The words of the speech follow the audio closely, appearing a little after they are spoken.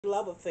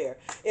love affair.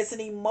 It's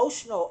an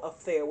emotional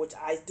affair, which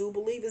I do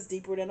believe is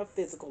deeper than a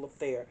physical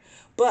affair.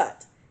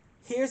 But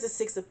here's the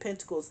Six of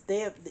Pentacles.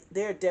 They're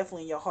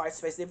definitely in your heart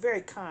space. They're very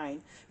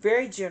kind,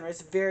 very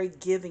generous, very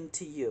giving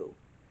to you.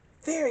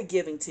 Very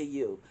giving to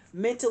you.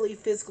 Mentally,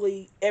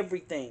 physically,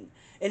 everything.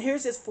 And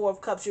here's this Four of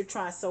Cups. You're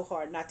trying so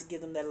hard not to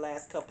give them that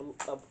last cup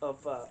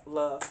of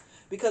love.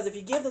 Because if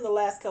you give them the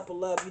last cup of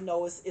love, you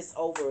know it's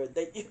over.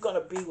 That you're going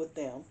to be with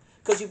them.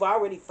 Because you've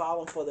already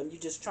fallen for them. You're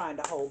just trying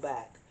to hold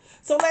back.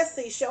 So let's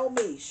see. Show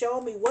me.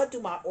 Show me. What do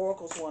my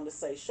oracles want to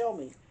say? Show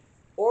me.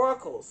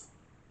 Oracles.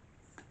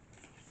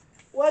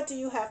 What do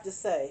you have to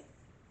say?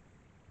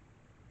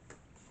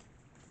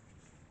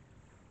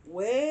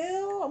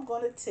 Well, I'm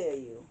going to tell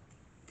you.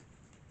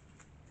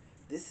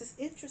 This is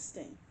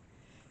interesting.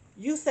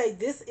 You say,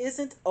 this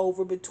isn't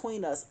over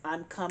between us.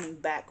 I'm coming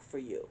back for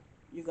you.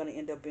 You're going to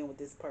end up being with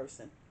this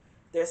person.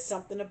 There's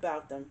something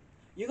about them.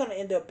 You're going to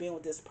end up being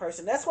with this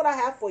person. That's what I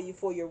have for you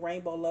for your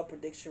rainbow love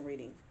prediction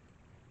reading,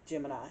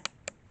 Gemini.